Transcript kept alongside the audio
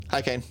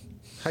Hi, Kane.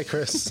 Hi,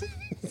 Chris.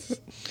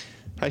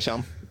 Hi,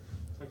 Sean.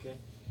 Okay.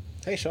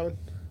 Hey, Sean.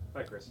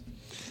 Hi, Chris.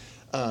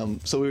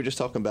 So we were just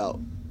talking about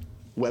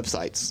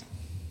websites,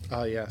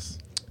 Oh, yes.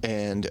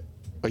 and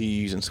are you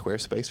using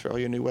Squarespace for all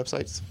your new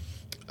websites?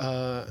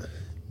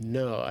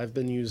 No, I've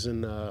been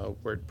using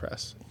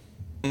WordPress.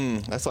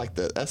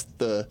 That's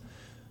the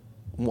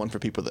one for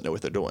people that know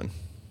what they're doing.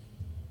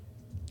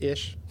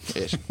 Ish.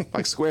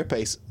 Like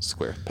Squarespace.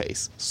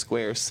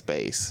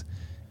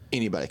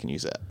 Anybody can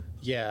use that.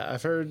 Yeah,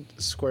 I've heard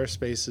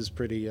Squarespace is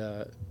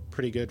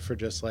pretty good for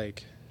just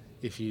like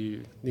if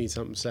you need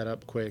something set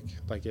up quick.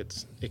 Like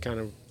it kind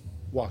of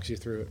walks you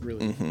through it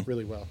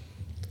really well.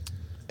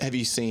 Have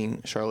you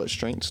seen Charlotte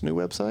Strength's new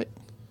website?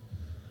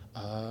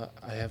 I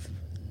have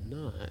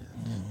not.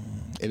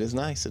 It is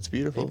nice. It's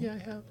beautiful. Maybe I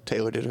have.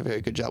 Taylor did a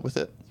very good job with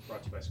it.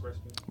 Brought to you by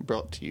Squarespace.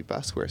 Brought to you by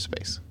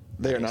Squarespace.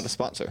 They are not a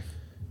sponsor.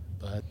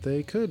 But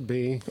they could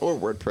be. Or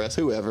WordPress,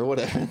 whoever,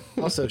 whatever.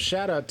 Also,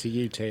 shout out to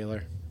you,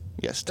 Taylor.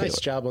 Yes, Taylor. Nice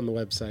job on the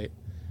website.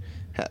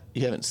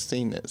 You haven't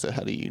seen it, so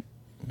how do you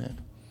know?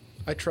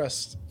 I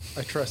trust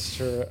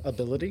her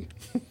ability.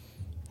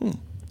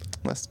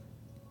 That's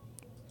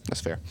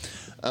fair.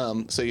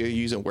 So you're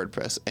using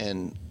WordPress,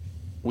 and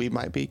we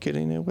might be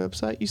getting a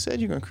website. You said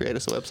you're going to create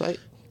us a website?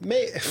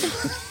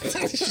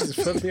 She just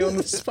put me on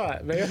the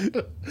spot, man.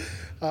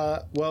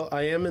 Well,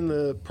 I am in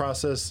the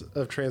process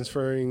of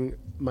transferring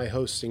my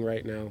hosting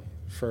right now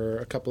for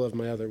a couple of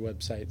my other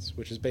websites,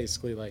 which is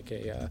basically like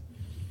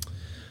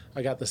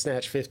I got the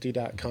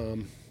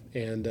snatch50.com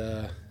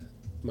and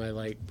my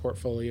like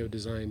portfolio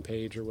design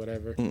page or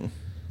whatever.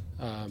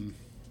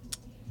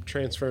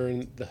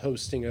 Transferring the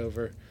hosting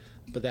over,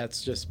 but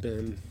that's just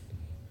been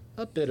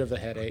a bit of a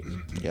headache.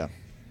 Yeah.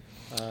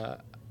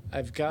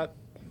 I've got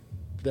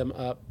them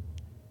up,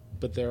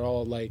 but they're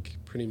all like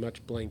pretty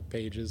much blank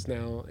pages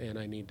now, and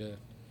I need to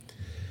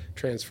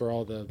transfer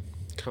all the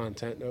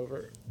content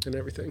over and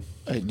everything.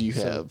 Do you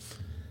have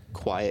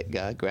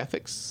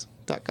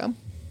quietguygraphics.com?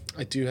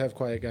 I do have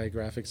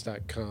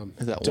quietguygraphics.com.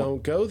 Is that one?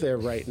 Don't go there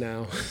right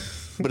now.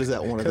 But is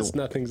that one of Because the?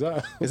 nothing's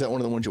up. Is that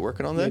one of the ones you're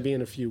working on? Then Maybe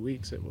in a few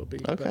weeks it will be.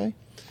 okay.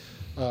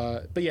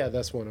 But yeah,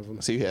 that's one of them.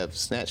 So you have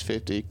Snatch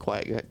 50,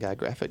 Quiet Guy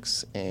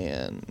Graphics,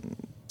 and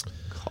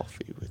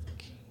Coffee with.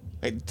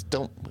 I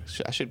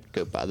should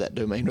go buy that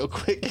domain real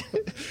quick.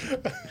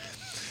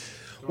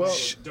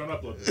 Don't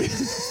upload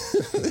this.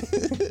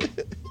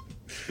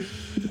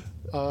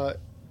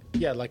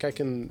 Yeah, like I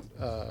can.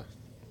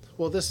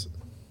 This.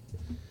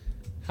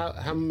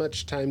 How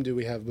much time do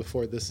we have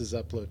before this is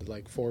uploaded?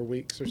 Like 4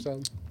 weeks or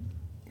so?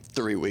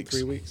 3 weeks.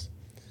 3 weeks.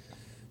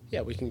 Yeah,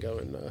 we can go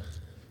and.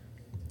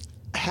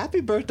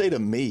 Happy birthday to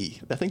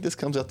me. I think this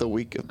comes out the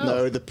week of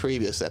the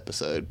previous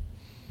episode.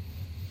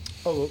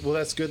 Oh well,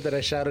 that's good that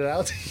I shouted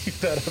out to you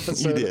that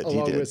episode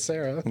You did. with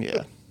Sarah.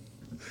 Yeah.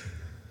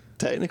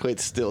 Technically,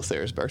 it's still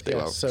Sarah's birthday.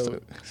 Yeah,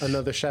 so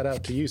another shout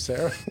out to you,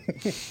 Sarah.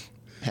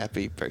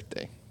 Happy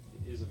birthday.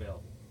 It is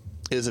available.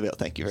 It is available.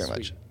 Thank you very Sweet.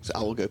 much. So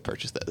I will go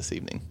purchase that this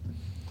evening.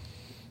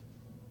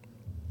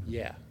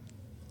 Yeah.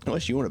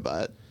 Unless you want to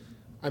buy it.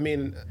 I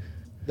mean,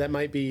 that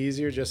might be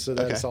easier just so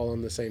that Okay. it's all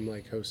on the same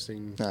like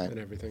hosting All right. and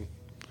everything.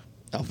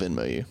 I'll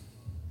Venmo you.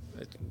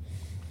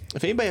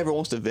 If anybody ever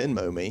wants to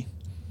Venmo me,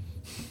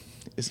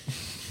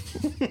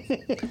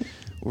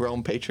 we're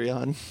on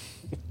Patreon.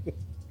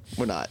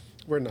 We're not.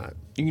 We're not.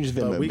 You can just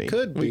Venmo But we me.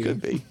 could We be.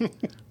 could be.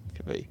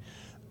 Could be.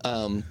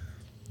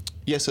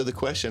 Yeah, so the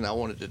question I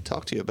wanted to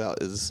talk to you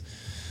about is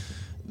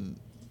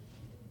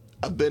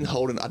I've been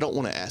holding, I don't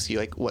want to ask you,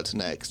 like, what's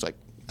next? Like,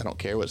 I don't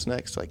care what's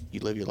next. Like, you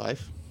live your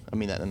life. I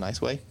mean that in a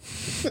nice way.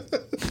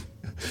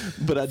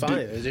 But I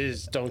Fine. do. I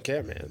just don't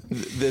care, man.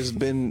 There's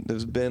been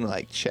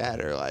like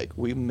chatter, like,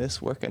 we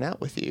miss working out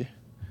with you.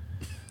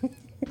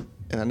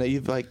 And I know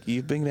you've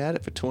been at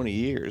it for 20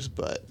 years,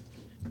 but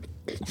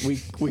we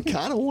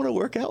kind of want to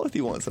work out with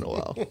you once in a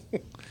while.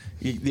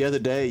 The other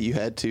day you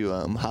had to,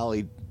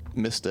 Holly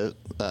missed a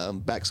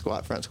back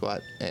squat, front squat,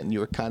 and you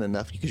were kind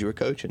enough, because you were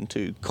coaching,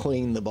 to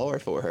clean the bar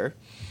for her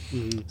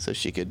so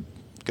she could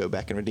go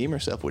back and redeem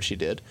herself, which she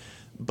did.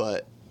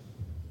 But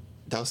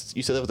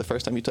you said that was the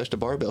first time you touched a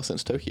barbell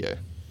since Tokyo.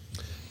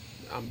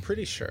 I'm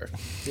pretty sure.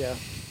 Yeah.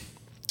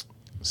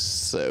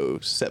 So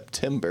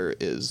September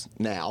is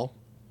now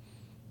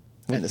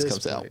when At this this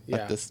comes out. point, yeah,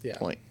 At this yeah.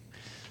 point,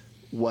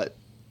 what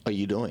are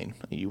you doing?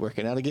 Are you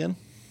working out again?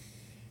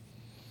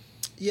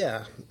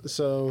 Yeah.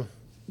 So,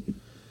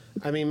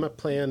 I mean, my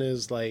plan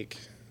is like,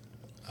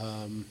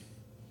 I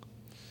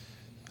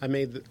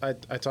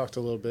talked a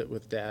little bit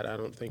with Dad. I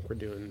don't think we're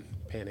doing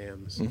Pan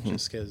Ams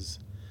just because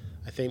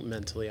I think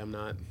mentally I'm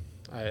not.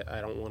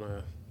 I don't want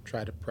to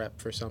try to prep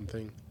for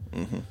something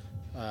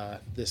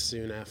this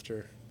soon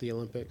after the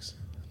Olympics.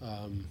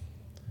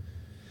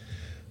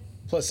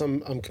 Plus,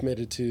 I'm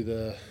committed to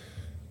the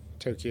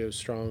Tokyo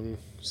Strong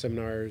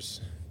seminars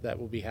that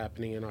will be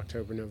happening in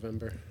October,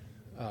 November.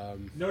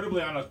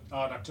 Notably on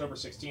October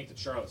 16th at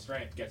Charlotte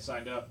Strength. Get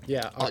signed up.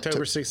 Yeah,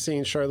 October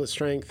 16th, Charlotte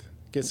Strength.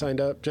 Get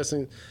signed up.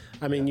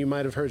 You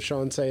might have heard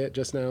Sean say it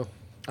just now.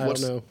 I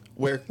don't know.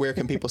 Where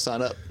can people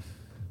sign up?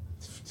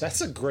 That's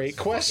a great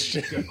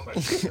question. Good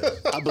question.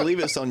 I believe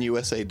it's on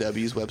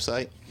USAW's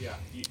website. Yeah.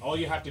 All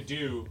you have to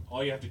do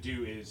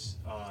is,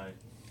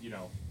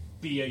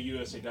 be a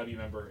USAW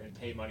member and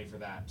pay money for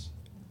that,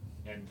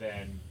 and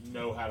then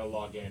know how to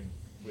log in,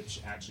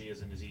 which actually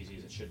isn't as easy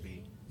as it should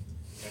be.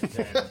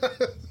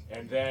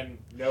 And then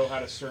know how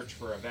to search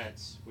for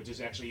events, which is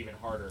actually even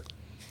harder.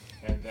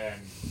 And then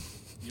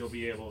you'll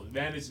be able.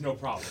 Then it's no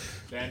problem.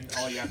 Then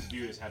all you have to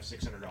do is have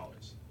 $600,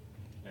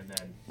 and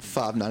then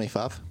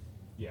 $5.95.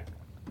 yeah.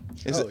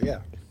 Is Oh it? yeah.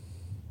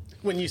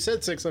 When you said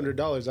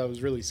 $600, I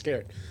was really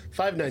scared.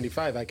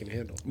 $5.95 I can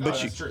handle. No, But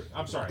that's you- true.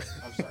 I'm sorry.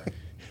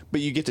 But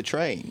you get to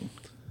train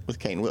with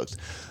Kane Wilkes.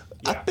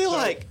 I Yeah, feel so-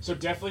 like so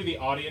definitely the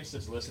audience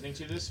that's listening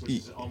to this, which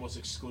is almost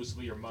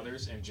exclusively your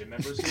mothers and gym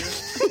members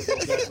here,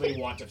 will definitely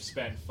want to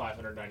spend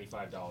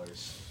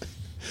 $595.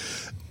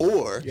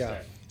 or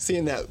Yeah.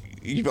 seeing that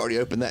you've already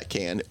opened that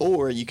can,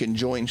 or you can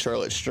join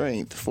Charlotte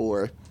Strength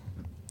for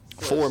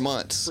 4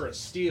 months. For a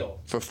steal.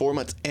 For 4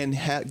 months and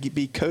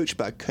be coached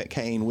by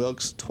Kane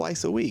Wilkes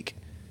twice a week.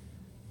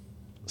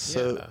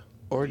 So, Yeah.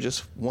 or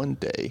just one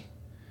day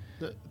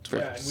for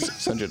Yeah, and we-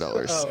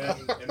 $600.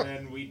 And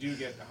then we do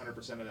get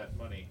 100% of that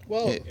money.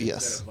 Well, Instead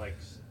yes. of like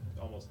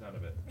almost none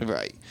of it.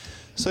 Right.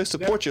 So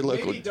support your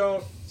local. Maybe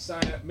don't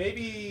sign up.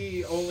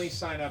 Maybe only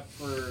sign up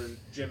for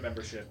gym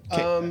membership.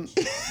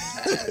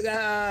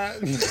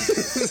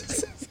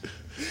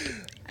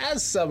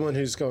 as someone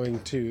who's going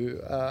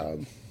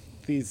to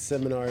these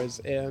seminars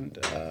and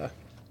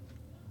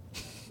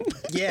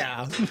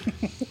yeah,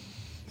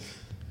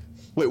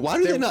 Wait, why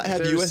do they not have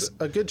there's US?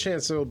 a good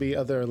chance there will be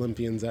other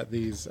Olympians at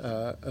these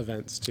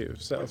events too.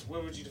 So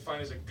What would you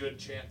define as a good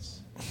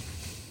chance?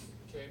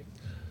 Okay.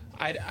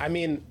 I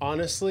mean,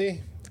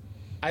 honestly,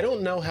 I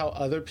don't know how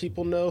other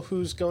people know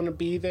who's going to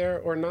be there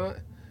or not,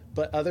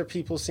 but other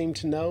people seem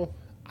to know.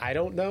 I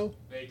don't know.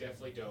 They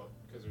definitely don't,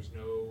 because there's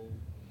no.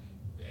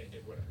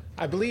 Whatever.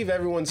 I believe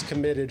everyone's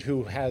committed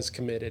who has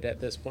committed at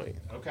this point.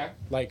 Okay.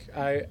 Like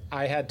I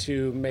had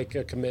to make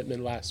a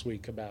commitment last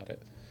week about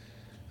it.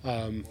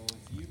 Well,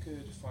 if you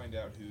could find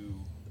out who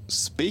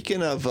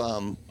Speaking of,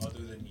 other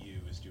than you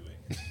is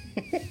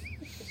doing,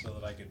 so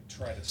that I could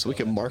try to. so we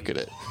can market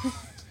it.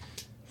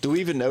 Do we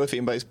even know if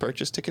anybody's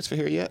purchased tickets for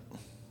here yet?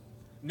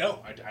 No,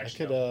 I I actually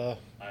could don't.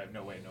 I have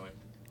no way of knowing.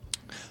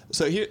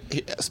 So here,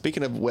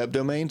 speaking of web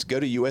domains, go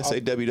to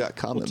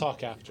usaw.com. we'll and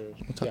talk after.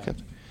 talk Yeah.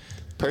 after.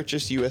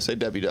 Purchase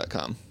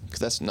usaw.com because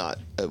that's not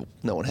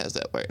no one has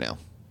that right now.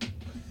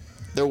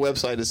 Their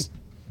website is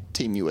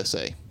Team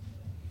USA.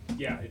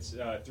 Yeah, it's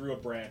through a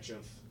branch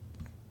of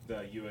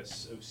the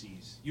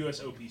USOPC's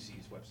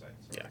website.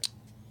 So. Yeah.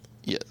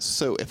 Yes.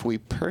 So if we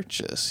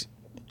purchase,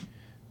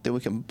 then we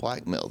can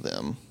blackmail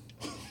them.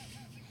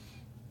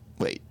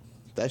 Wait,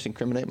 did I just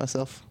incriminate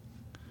myself?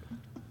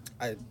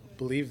 I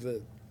believe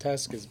the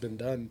task has been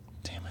done.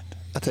 Damn it!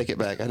 I take it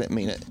back. I didn't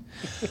mean it.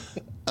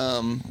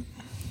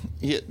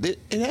 Yeah, it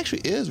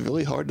actually is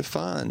really hard to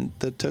find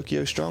the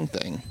Tokyo Strong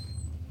thing.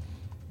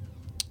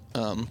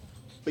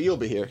 But you'll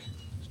be here.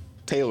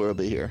 Taylor will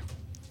be here.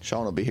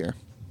 Sean will be here.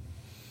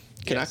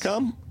 Can Yes. I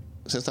come?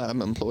 Since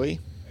I'm an employee.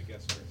 I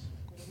guess,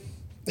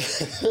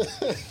 Chris.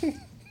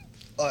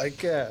 I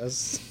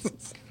guess.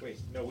 Wait,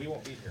 no, we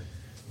won't be here.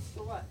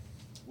 For what?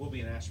 We'll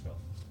be in Asheville.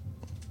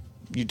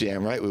 You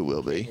damn right we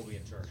will be. We'll be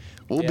in charge.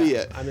 We'll Yeah, be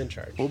at. I'm in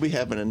charge. We'll be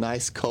having a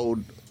nice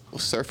cold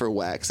surfer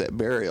wax at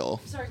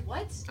Burial. Sorry,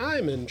 what?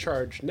 I'm in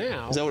charge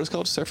now. Is that what it's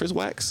called? Surfer's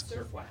wax?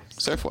 Surf wax.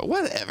 Surf wax.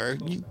 Whatever.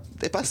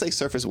 If I say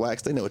surfer's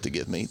wax, they know what to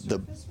give me. The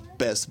Surface wax?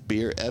 best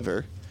beer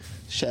ever.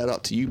 Shout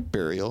out to you,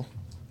 Burial.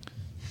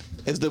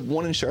 Is the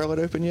one in Charlotte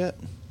open yet?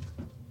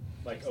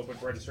 Like open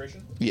for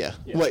registration? Yeah.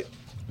 Yeah. Wait.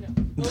 No.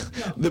 Oh,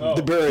 no. The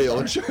Oh, Burial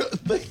in sorry. Charlotte.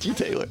 Thank you,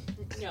 Taylor.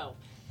 No.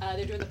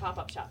 They're doing the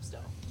pop-up shop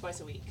still, twice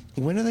a week.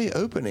 When are they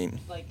opening?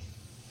 Like,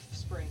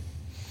 spring.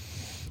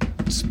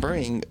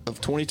 Spring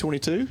of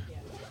 2022? Yeah.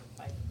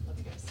 Bye. Love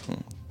you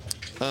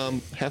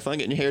guys. Have fun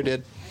getting your hair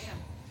did. I am.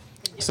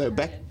 Get So my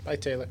back- hair done. Bye,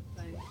 Taylor.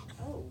 Bye.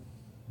 Oh.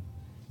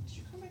 Did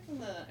you come back from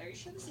the... Are you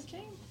sure this is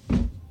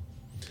Kane?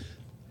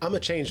 I'm a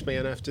changed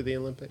man after the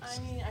Olympics.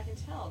 I mean, I can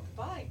tell.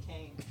 Goodbye,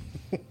 Kane.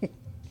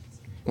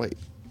 Wait,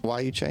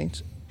 why you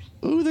changed?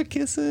 Ooh, they're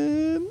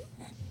kissing.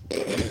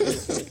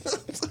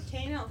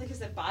 Kane, I don't think has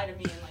said bye to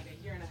me in like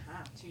a year and a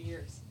half, 2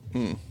 years.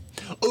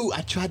 Oh,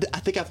 I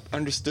think I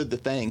understood the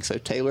thing. So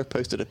Taylor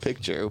posted a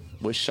picture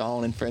with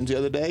Sean and friends the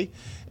other day,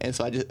 and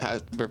so I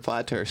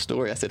replied to her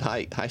story. I said,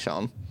 "Hi,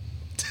 Sean."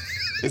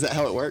 Is that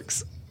how it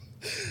works?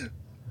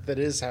 That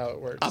is how it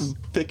works. I'm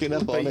picking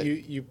up on but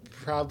it. you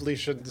probably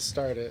shouldn't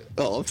start it.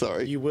 Oh, I'm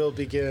sorry. You will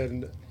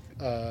begin.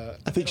 I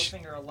think Middle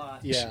finger a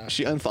lot. Yeah.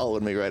 she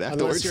unfollowed me right Unless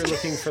afterwards. you're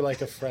looking for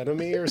like a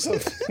frenemy or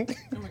something.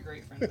 I'm a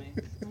great friend of me.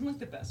 I'm like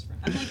the best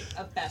friend. I'm like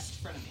a best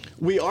friend of me.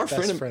 We are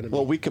Best frenemy. frenemy.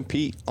 Well, we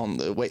compete on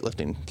the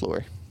weightlifting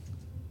floor.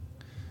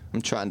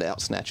 I'm trying to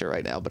outsnatch her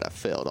right now, but I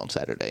failed on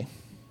Saturday.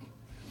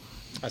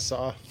 I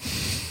saw.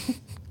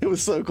 It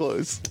was so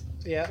close.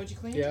 Yeah. Would you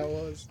clean Yeah, it? it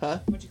was. Huh?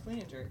 What'd you clean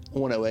it, Dirt?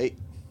 108.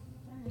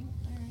 All right.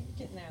 You're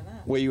getting there,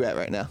 that. Where you at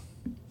right now?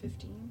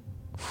 15.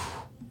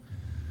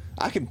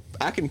 I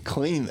can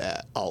clean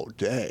that all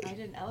day. I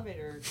did an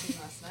elevator clean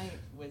last night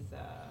with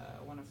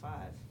 105.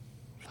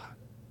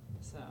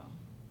 So,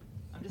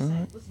 I'm just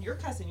saying. Listen, you're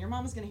cussing. Your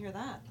mama's gonna hear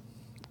that.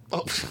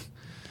 Oh,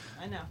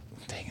 I know.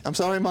 dang it. I'm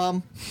sorry,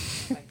 Mom.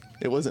 Like,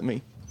 It wasn't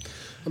me.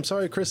 I'm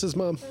sorry, Chris's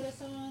mom. put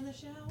us on the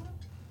shower.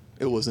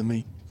 It wasn't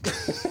me.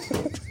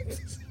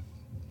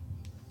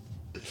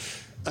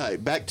 All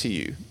right, back to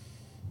you.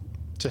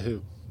 To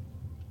who?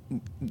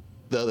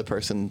 The other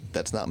person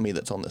that's not me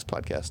that's on this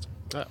podcast.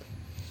 Oh.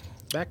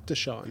 Back to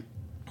Sean.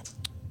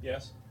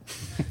 Yes.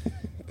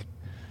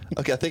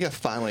 Okay, I think I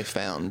finally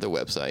found the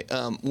website.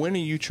 When are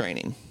you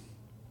training?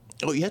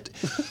 Oh, you have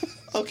to.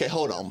 Okay,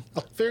 hold on.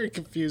 I'm very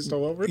confused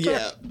on what we're Yeah,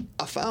 talking.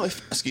 I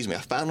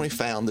finally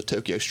found the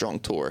Tokyo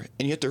Strong Tour,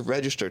 and you have to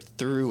register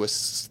through a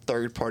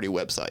third-party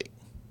website.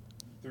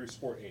 Through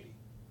Sport 80.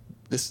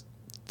 This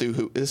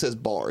says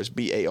BARS,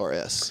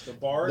 BARS. The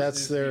BARS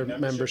That's is their the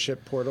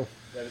membership portal.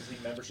 That is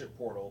the membership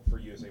portal for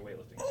USA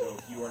Weightlifting. So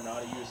if you are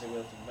not a USA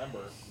Weightlifting member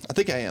I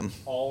think I am.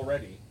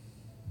 already,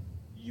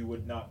 you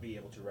would not be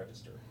able to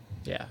register.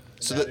 Yeah. And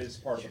So that that- is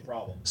part of the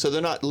problem. So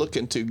they're not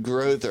looking to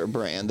grow their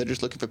brand. They're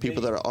just looking for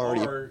people that are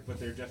already but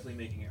they're definitely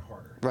making it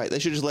harder. right. They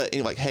should just let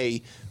like,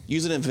 hey,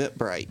 use an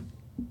Eventbrite.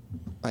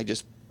 I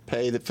just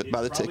pay It's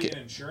by the probably ticket.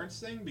 an insurance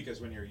thing because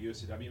when you're a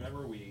USAW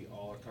member, we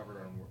all are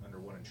covered under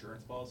one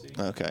insurance policy.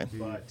 Okay.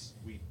 But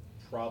we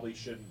probably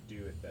shouldn't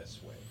do it this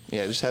way.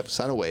 Yeah, just have to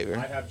sign a waiver.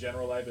 I have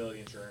general liability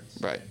insurance,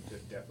 Right. and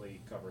could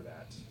definitely cover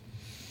that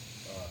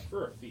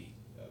for a fee.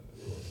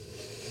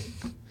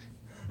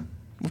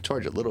 We'll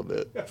charge a little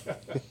bit.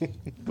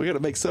 We got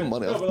to make some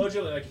money No, off. but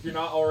legitimately, like if you're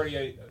not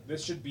already,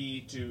 this should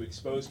be to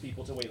expose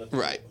people to weightlifting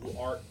Right. who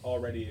aren't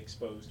already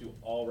exposed, who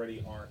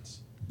already aren't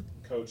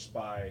coached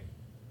by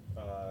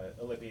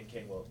Olympian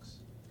King Wilkes.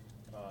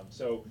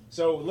 So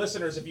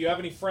listeners, if you have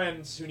any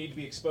friends who need to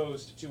be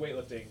exposed to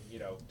weightlifting,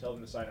 tell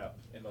them to sign up,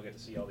 and they'll get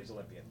to see all these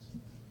Olympians.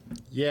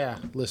 Yeah,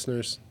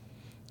 listeners.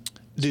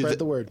 Do Spread the-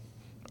 the word.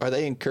 Are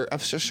they I'm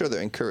sure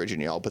they're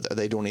encouraging y'all, but are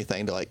they doing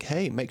anything to like,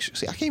 hey, make sure?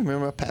 See, I can't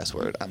remember my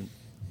password.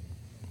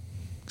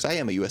 Because I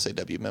am a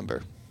USAW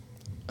member,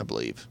 I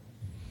believe.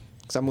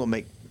 Because I'm going to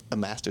make a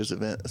Masters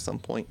event at some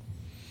point.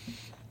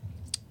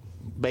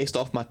 Based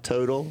off my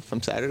total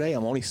from Saturday,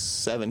 I'm only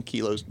 11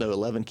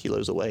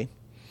 kilos away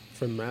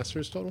From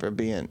Masters total? from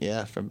being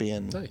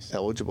Nice.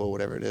 eligible,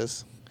 whatever it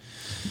is.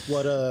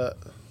 What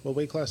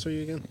weight class are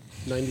you again?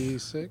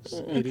 96?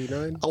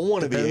 89? I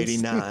want to be Depends.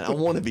 89. I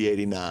want to be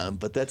 89,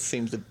 but that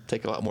seems to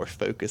take a lot more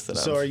focus than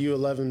So are you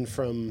 11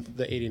 from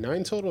the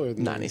 89 total or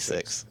the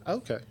 96.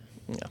 Okay.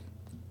 Yeah.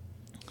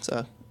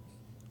 So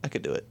I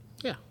could do it,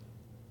 Yeah.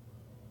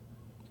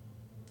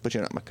 but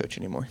you're not my coach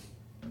anymore.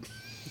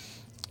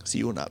 So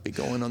you will not be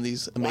going on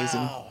these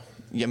amazing. Wow.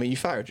 Yeah, I mean, you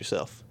fired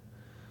yourself.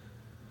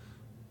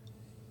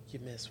 You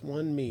missed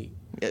one meet.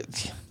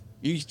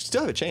 You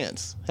still have a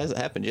chance. Hasn't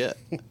happened yet.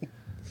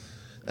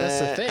 That's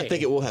the thing. I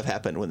think it will have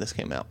happened when this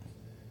came out,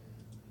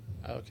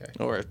 Okay.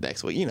 or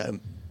next week.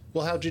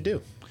 Well, how'd you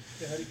do?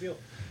 Yeah, how do you feel?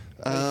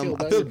 How do you feel I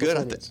about feel your good.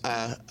 performance?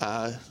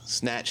 I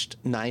snatched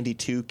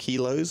 92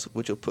 kilos,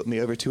 which will put me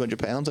over 200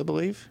 pounds, I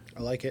believe.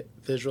 I like it.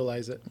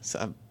 Visualize it. So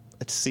I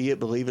see it,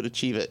 believe it,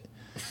 achieve it.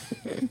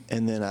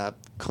 And then I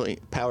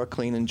power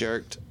clean and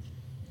jerked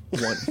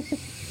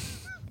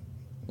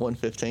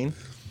 115.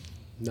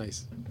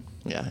 Nice.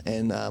 Yeah,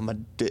 and I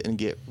didn't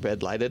get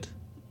red lighted.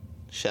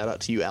 Shout out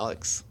to you,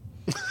 Alex.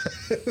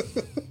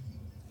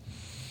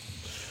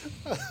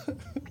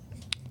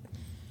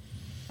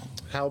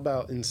 How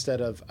about instead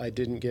of I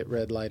didn't get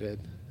red lighted,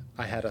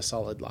 I had a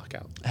solid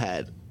lockout?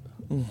 I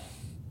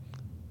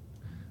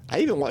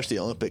even watched the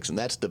Olympics, and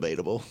that's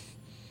debatable.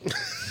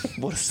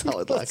 What a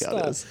solid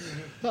lockout is.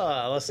 Let's not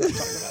talk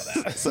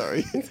about that.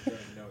 Sorry. I don't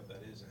even know what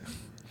that is.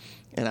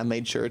 And I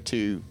made sure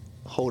to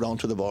hold on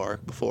to the bar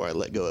before I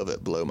let go of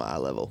it below my eye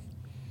level.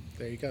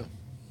 There you go.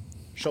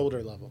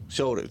 Shoulder level.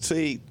 Shoulder.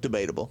 See,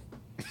 debatable.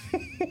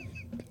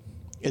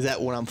 Is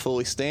that when I'm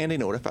fully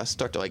standing, or what if I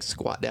start to like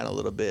squat down a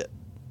little bit?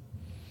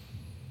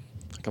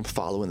 Like I'm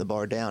following the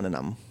bar down and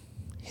I'm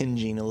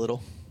hinging a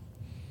little.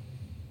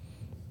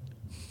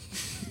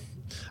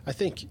 I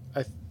think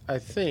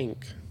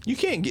You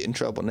can't get in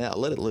trouble now.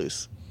 Let it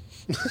loose.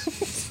 I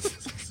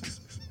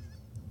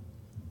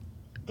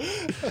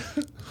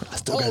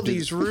still all gotta do-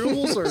 these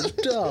rules are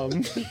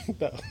dumb.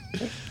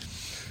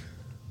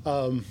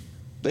 No.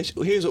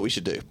 Here's what we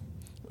should do.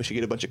 We should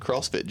get a bunch of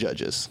CrossFit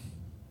judges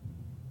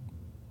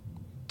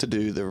to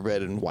do the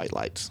red and white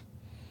lights.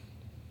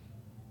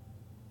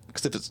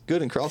 Because if it's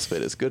good in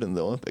CrossFit, it's good in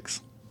the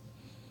Olympics.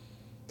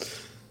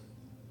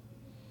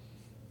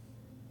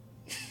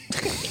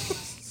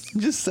 I'm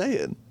just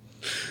saying.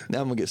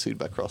 Now I'm going to get sued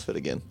by CrossFit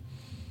again.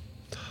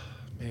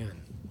 Man.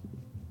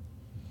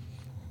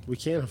 We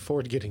can't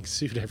afford getting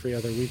sued every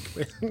other week,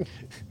 man.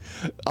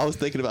 I was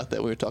thinking about that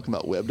when we were talking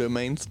about web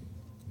domains.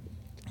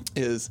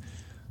 Is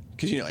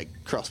because, like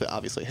CrossFit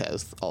obviously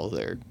has all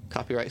their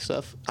copyright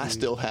stuff. I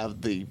still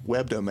have the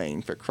web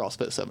domain for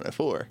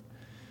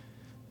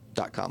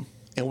CrossFit704.com.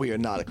 And we are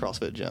not a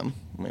CrossFit gym.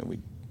 I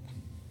mean,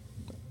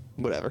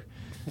 whatever.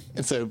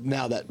 And so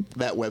now that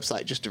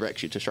website just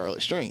directs you to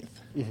Charlotte Strength.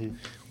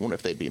 Wonder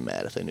if they'd be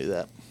mad if they knew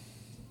that.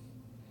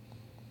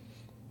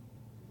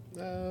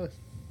 I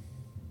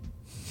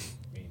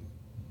mean,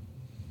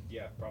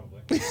 yeah,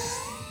 probably.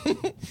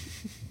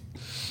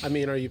 I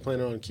mean, are you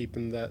planning on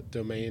keeping that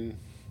domain?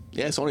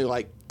 Yeah, it's only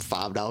like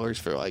 $5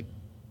 for like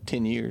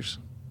 10 years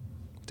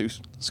through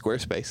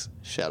Squarespace.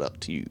 Shout out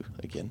to you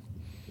again.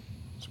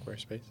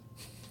 Squarespace.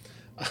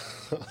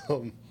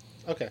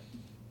 Okay.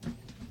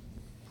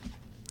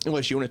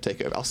 Unless you want to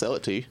take over, I'll sell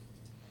it to you.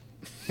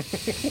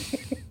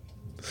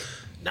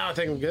 No, I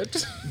think I'm good.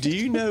 Do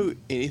you know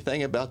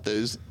anything about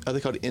those? Are they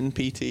called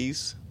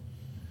NPTs?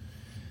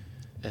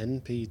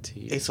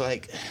 NPT. It's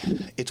like,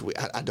 it's weird.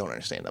 I don't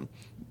understand them.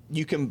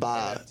 You can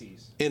buy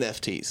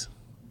NFTs.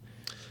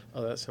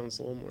 Oh, that sounds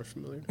a little more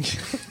familiar.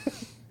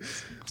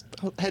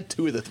 I had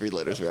 2 of the 3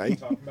 letters right.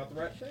 Talking about the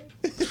right thing?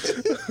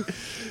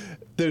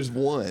 There's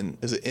an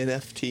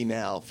NFT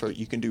now for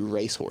you can do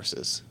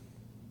racehorses.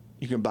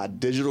 You can buy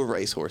digital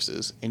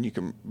racehorses and you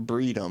can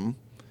breed them.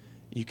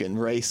 You can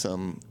race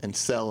them and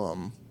sell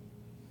them,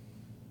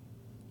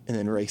 and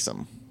then race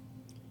them,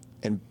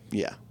 and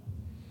yeah,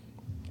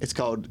 it's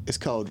called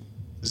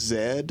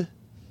Zed,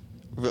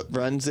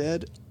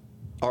 RunZed,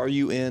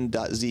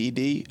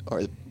 RUN.ZED,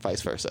 or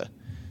vice versa,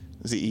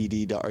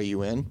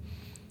 ZED.RUN,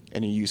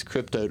 and you use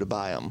crypto to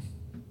buy them.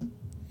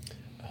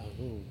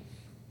 Oh.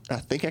 I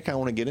think I kind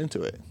of want to get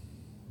into it.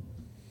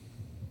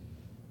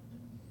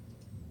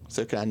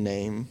 So can I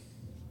name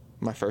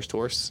my first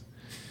horse?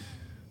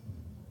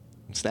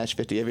 Snatch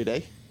 50 every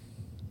day?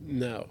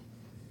 No.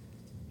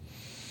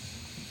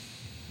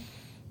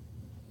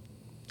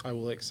 I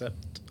will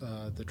accept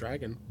the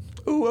dragon.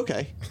 Ooh,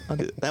 okay.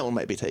 That one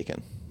might be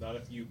taken. Not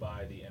if you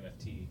buy the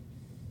NFT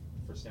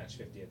for Snatch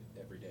 50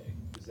 every day,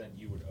 because then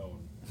you would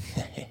own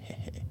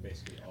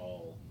basically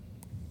all.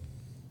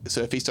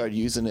 So if he started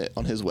using it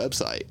on his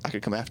website, I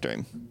could come after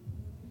him.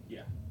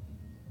 Yeah.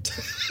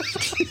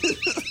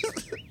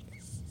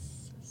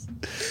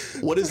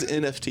 What does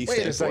NFT Wait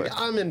stand a for? second.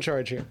 I'm in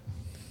charge here.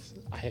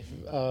 I have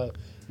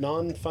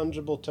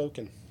non-fungible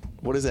token.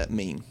 What does that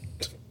mean?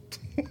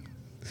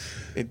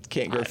 It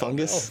can't grow I don't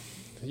fungus? know.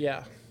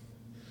 Yeah.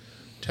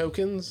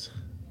 Tokens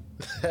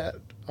that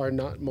are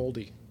not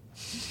moldy.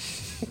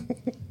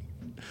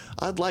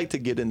 I'd like to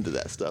get into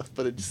that stuff,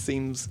 but it just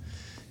seems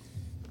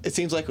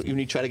like when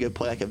you try to go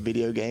play like a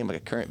video game, like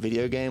a current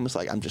video game, it's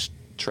like I'm just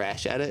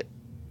trash at it.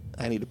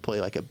 I need to play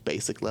like a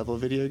basic level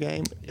video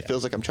game. Yeah. It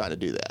feels like I'm trying to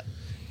do that.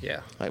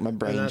 Yeah. Like my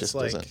brain And just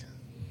that's doesn't.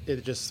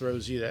 It just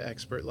throws you to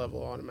expert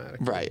level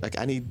automatically. Right. Like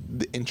I need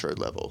the intro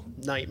level.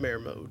 Nightmare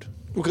mode.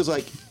 Because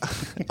like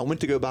I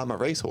went to go buy my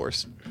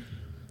racehorse,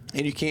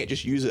 and you can't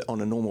just use it on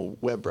a normal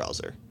web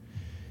browser.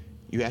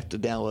 You have to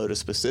download a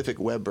specific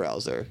web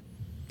browser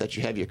that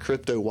you have your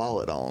crypto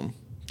wallet on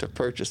to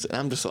purchase it. And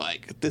I'm just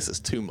like, this is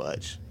too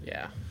much.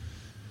 Yeah.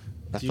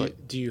 I Do feel you,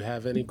 do you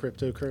have any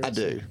cryptocurrency? I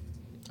do.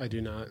 I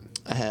do not.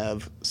 I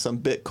have some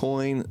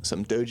Bitcoin,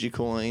 some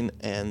Dogecoin,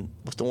 and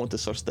what's the one that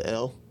starts with the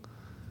L?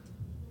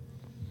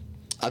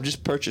 I've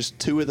just purchased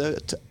 2 of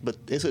those, but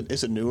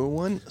it's a newer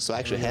one, so I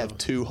actually have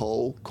 2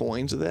 whole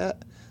coins of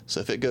that. So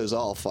if it goes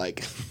off,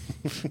 like,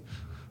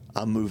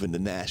 I'm moving to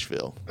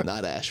Nashville,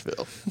 not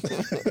Asheville.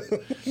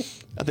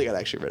 I think I'd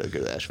actually rather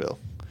go to Asheville.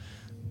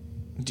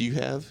 Do you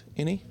have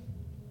any?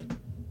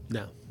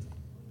 No.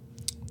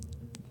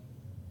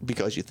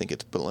 Because you think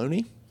it's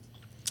baloney?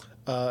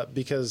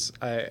 Because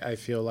I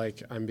feel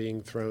like I'm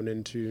being thrown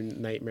into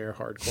nightmare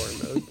hardcore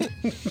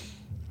mode.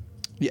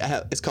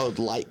 Yeah, it's called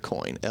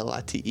Litecoin,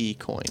 Lite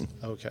coin.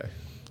 Okay.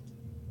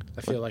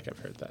 I feel like I've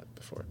heard that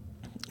before.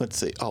 Let's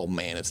see. Oh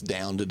man, it's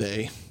down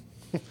today.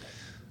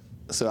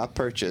 So I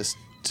purchased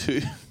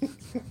 2.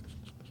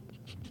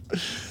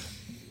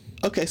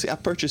 Okay, so I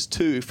purchased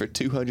 2 for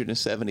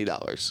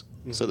 $270.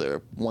 So they're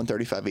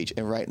 $135 each,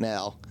 and right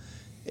now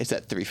it's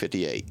at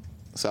 $358.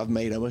 So I've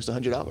made almost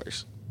 $100.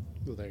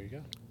 Well, there you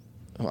go.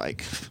 I'm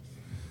like,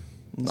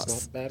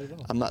 It's not bad at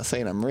all. I'm not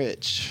saying I'm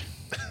rich,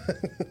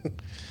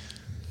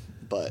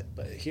 but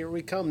But here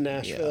we come,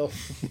 Nashville.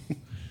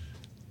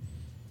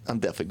 I'm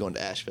definitely going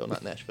to Asheville,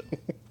 not Nashville.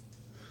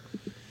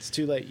 It's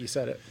too late. You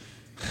said it.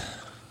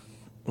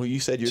 Well, you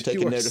said you're You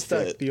taking are note of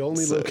stuck. fit. The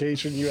only so-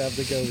 location you have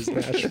to go is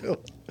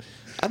Nashville.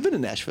 I've been to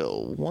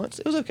Nashville once.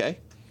 It was okay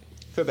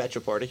for a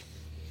bachelor party.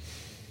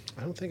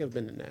 I don't think I've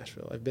been to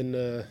Nashville. I've been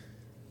a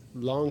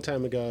long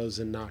time ago. I was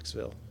in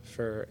Knoxville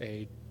for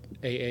a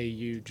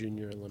AAU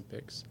Junior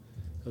Olympics.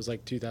 It was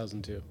like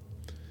 2002.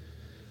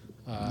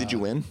 Did you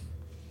win?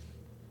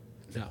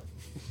 No,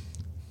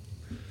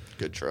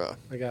 Good try.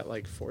 I got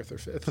like 4th or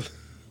 5th.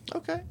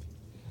 Okay.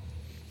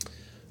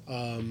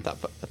 I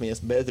mean,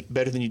 it's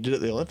better than you did at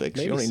the Olympics.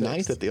 Maybe You're only 6th.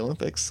 9th at the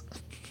Olympics.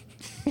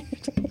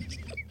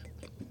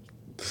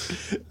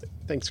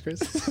 Thanks,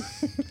 Chris.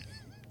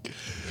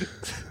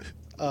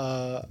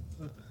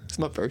 It's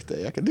my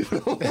birthday. I can do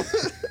it all.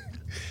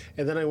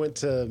 And then I went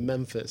to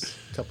Memphis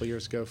a couple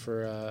years ago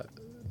for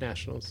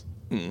nationals,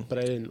 but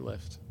I didn't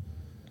lift.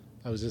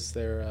 I was just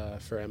there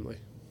for Emily.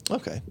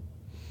 Okay.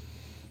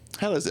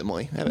 How is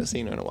Emily? I haven't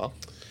seen her in a while.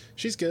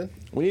 She's good.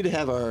 We need to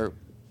have our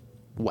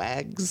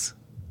WAGs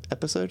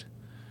episode.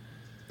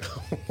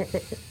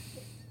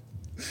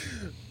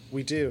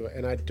 We do,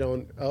 and I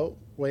don't. Oh,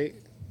 wait.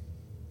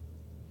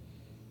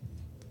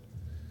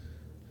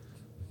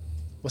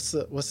 What's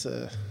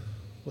the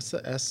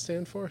S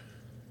stand for?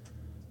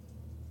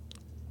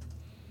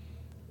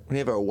 We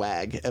have our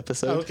WAG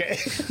episode. Okay.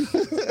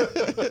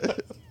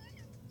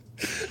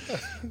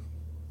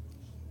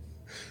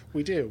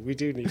 We do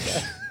need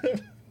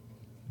that.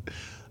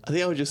 I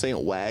think I was just saying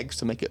WAGs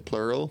to make it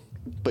plural,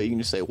 but you can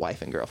just say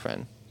wife and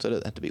girlfriend. So it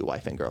doesn't have to be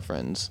wife and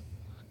girlfriends,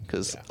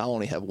 because Yeah. I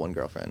only have one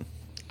girlfriend.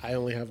 I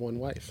only have one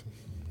wife.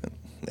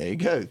 There you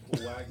go.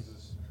 Well, Wags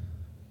is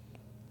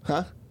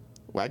Huh?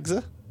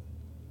 Wagza?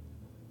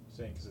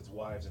 saying because it's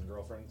wives and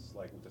girlfriends,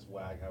 like just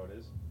wag how it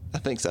is. I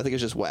think so. I think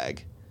it's just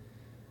WAG.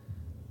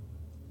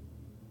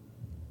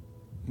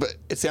 But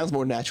it sounds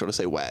more natural to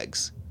say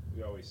WAGs,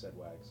 We always said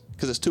wags.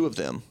 because it's two of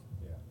them.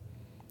 Yeah.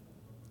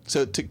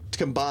 So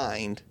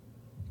combined,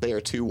 they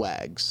are two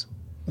WAGs.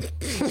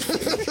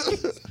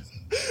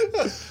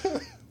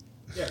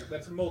 Yeah,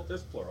 that's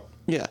plural.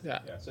 Yeah. Yeah.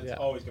 Yeah, so it's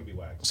always gonna be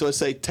wags. So let's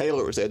say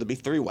Taylor was there, there'd be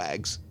three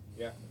WAGs.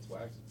 Yeah, it's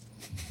wags.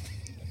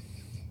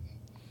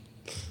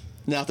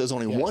 Now, if there's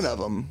only Yes. one of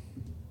them,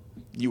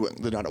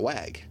 they're not a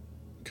WAG.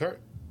 Kurt.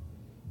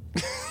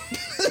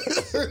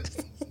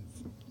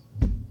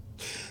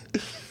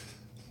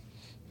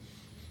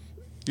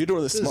 You're doing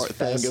the This is smart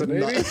thing of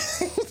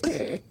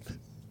fascinating.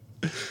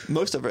 not.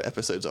 Most of our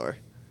episodes are.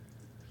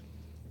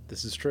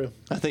 This is true.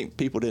 I think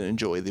people didn't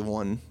enjoy the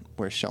one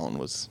where Sean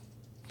was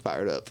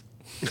fired up.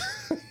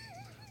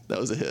 That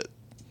was a hit.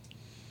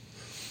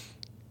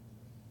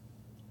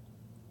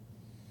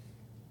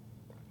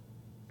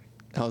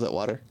 How's that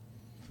water?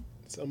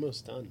 It's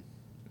almost done.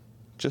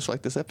 Just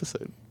like this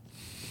episode.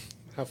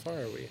 How far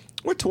are we?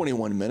 We're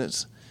 21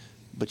 minutes,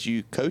 but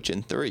you coach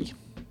in 3.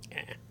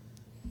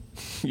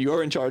 You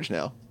are in charge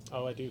now.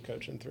 Oh, I do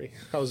coach in 3.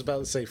 I was about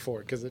to say 4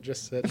 because it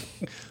just said.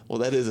 Well,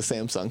 that is a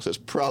Samsung, so it's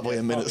probably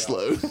a minute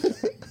slow.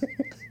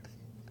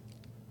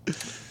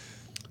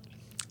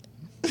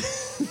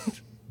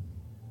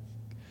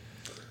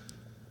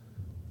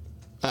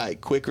 All right,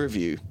 quick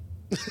review.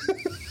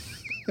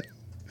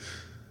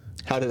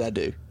 How did I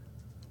do?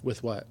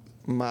 With what?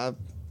 My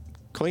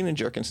clean and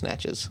jerk and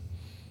snatches.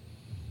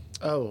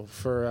 Oh,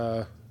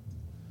 for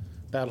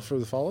Battle for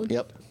the Fallen?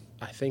 Yep.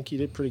 I think you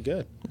did pretty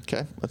good.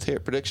 Okay, let's hear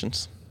it.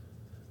 Predictions.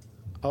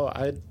 Oh,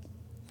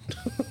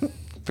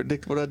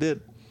 Predict what I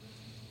did.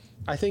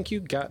 I think you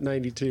got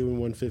 92 and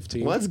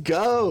 115. Let's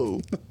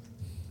go.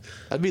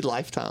 That'd be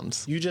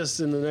lifetimes. You just,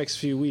 in the next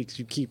few weeks,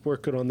 you keep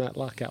working on that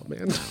lockout,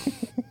 man.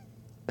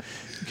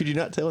 Could you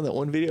not tell in that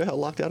one video how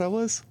locked out I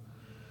was?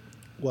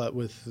 What,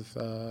 with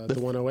the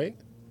 108?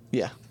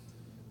 Yeah.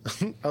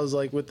 I was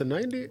like, with the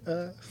 90?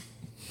 I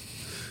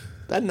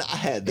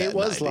had that. It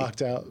was 90.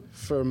 locked out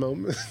for a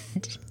moment.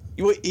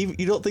 You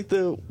don't think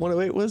the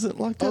 108 wasn't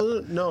locked out?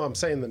 Oh, no, I'm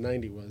saying the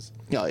 90 was.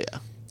 Oh, yeah.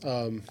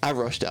 I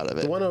rushed out of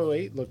it. The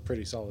 108 looked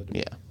pretty solid to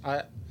me.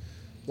 Yeah.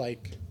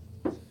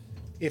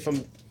 If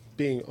I'm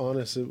being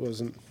honest, it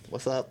wasn't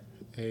What's up?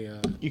 a.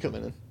 You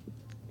coming in?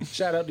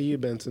 Shout out to you,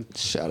 Benson.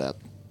 Shout out.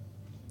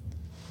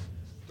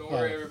 Don't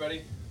worry,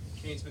 everybody.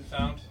 Kane's been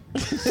found.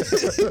 Need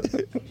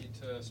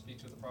to speak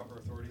to the proper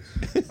authorities.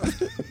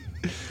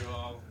 You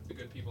all the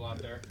good people out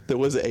there. There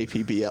was an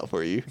APB out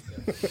for you.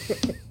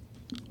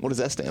 What does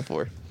that stand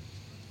for?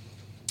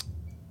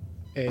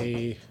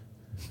 A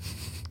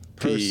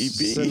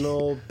PB.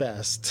 personal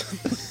best.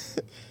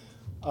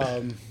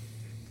 What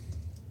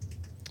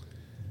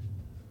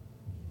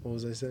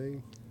was I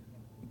saying?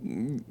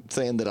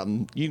 Saying that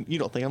you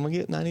don't think I'm gonna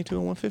get 92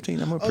 and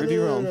 115. I'm gonna prove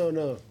you wrong.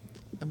 No.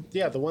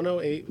 Yeah, the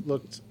 108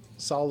 looked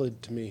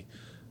solid to me.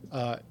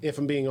 If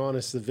I'm being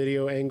honest, the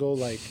video angle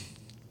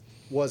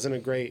wasn't a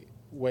great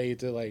way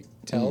to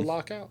tell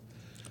lockout,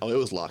 Oh, it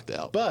was locked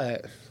out.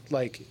 but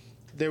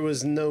there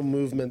was no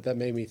movement that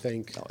made me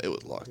think Oh, it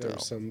was locked there out.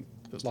 was some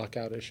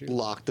lockout issue.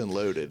 Locked and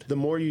loaded. The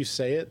more you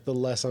say it, the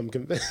less I'm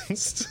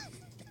convinced.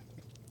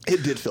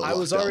 It did feel. I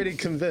was locked out. already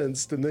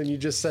convinced, and then you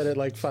just said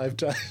it 5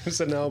 times,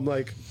 and now I'm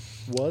like,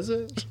 was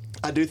it?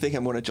 I do think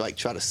I'm gonna try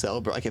to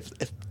celebrate. If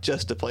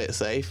just to play it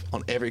safe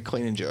on every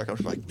clean and jerk, I'm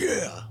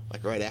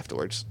just right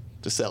afterwards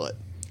to sell it.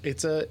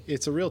 It's a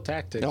real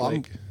tactic.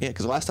 No,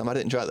 because last time I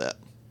didn't try that.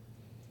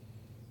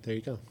 There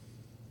you go.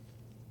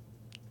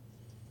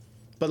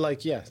 But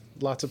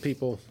lots of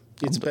people.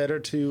 It's better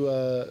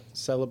to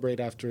celebrate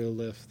after a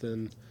lift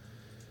than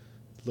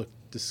look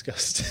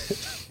disgusted.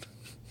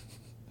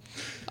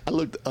 I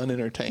looked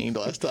unentertained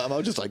last time. I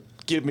was just like,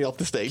 get me off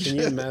the stage. Can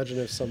you imagine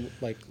if some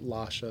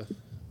Lasha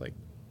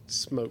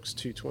smokes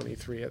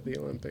 223 at the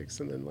Olympics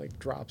and then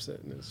drops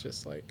it and it's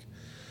just I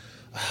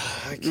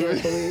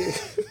can't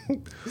believe.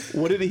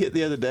 What did he hit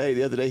the other day?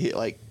 The other day he hit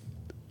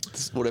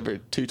whatever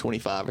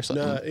 225 or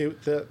something. No,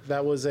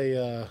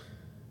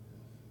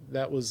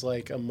 that was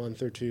a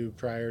month or two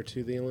prior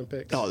to the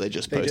Olympics. Oh, they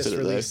just They posted just it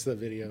though. released the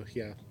video.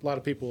 Yeah, a lot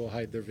of people will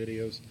hide their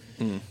videos.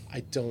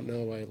 I don't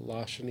know why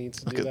Lasha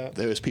needs to do that.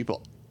 There was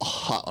people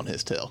hot on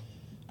his tail.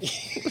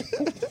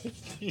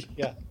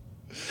 Yeah.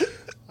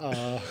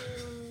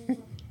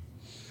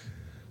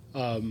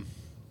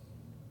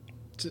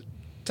 To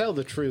tell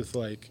the truth,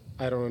 like,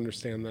 I don't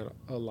understand that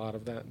a lot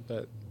of that,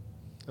 but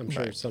I'm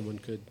sure Right. someone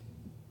could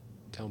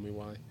tell me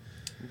why.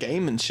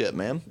 Gamemanship,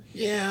 man.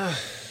 Yeah,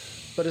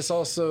 but it's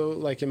also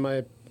like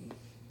my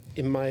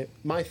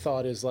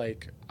thought is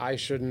like I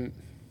shouldn't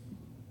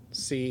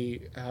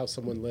see how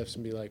someone lifts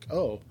and be like,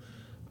 oh,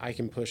 I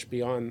can push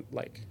beyond,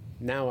 like,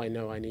 now I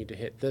know I need to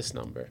hit this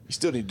number. You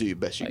still need to do your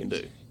best you can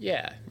do.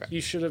 Yeah, Right.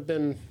 you should have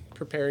been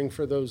preparing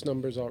for those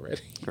numbers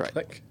already. Right.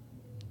 Like,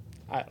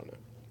 I don't know.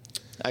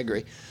 I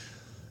agree.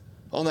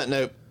 On that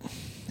note,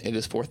 it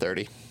is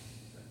 4:30.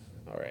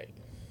 All right.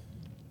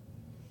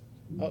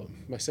 Oh,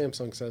 my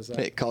Samsung says that.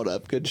 It caught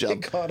up. Good job.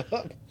 It caught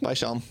up. Bye,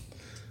 Sean.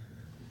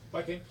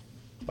 Bye, Kane.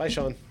 Bye,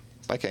 Sean.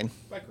 Bye, Kane.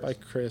 Bye,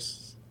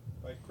 Chris.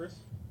 Bye, Chris.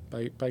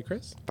 Bye, Chris. Bye,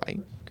 Chris. Bye.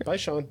 Bye,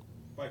 Sean.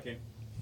 Bye, Kane.